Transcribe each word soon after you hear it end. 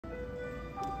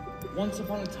Once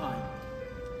upon a time,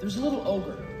 there was a little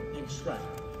ogre named Shrek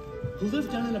who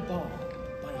lived down in a bog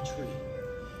by a tree.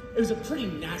 It was a pretty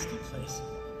nasty place,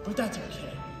 but that's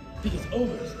okay, because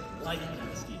ogres like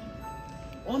nasty.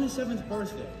 On his 7th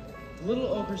birthday, the little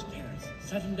ogre's parents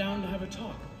sat him down to have a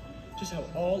talk, just how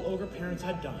all ogre parents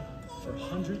had done for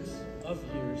hundreds of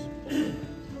years before.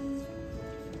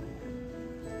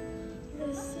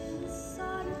 Listen,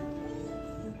 son,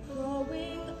 you're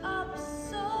growing up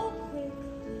so quickly.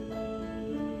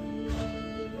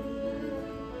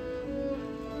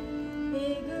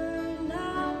 Bigger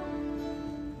now,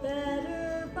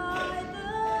 better by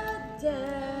the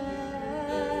day.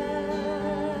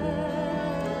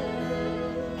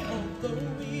 Although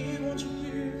we want you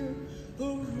here, the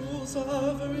rules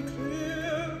are very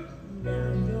clear.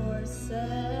 Now you're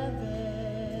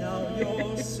 7. Now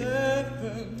you're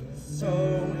 7, so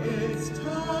it's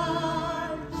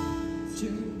time to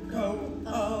go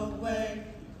away.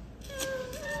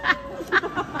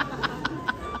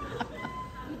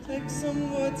 Take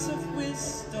some words of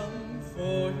wisdom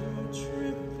for your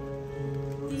trip.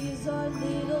 These are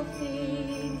little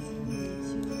things you need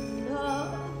to know.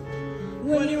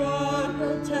 When you are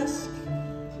grotesque,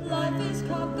 Life is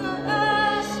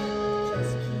conquerors.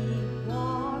 Just keep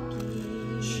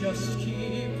walking. just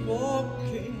keep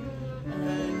walking,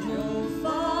 and you'll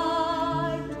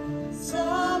Find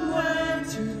somewhere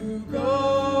to go.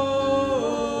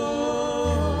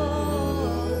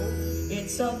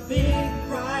 It's a big,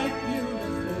 bright,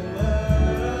 beautiful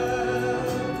world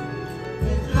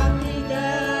with happiness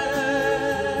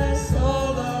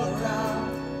all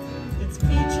around. It's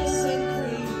peaches and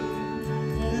cream,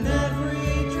 and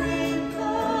every dream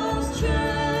comes true.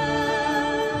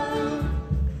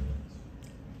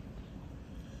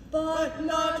 But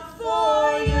not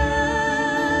for you.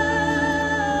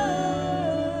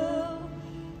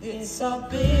 It's a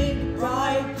big,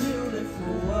 bright,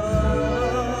 beautiful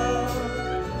world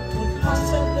with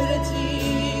possibilities.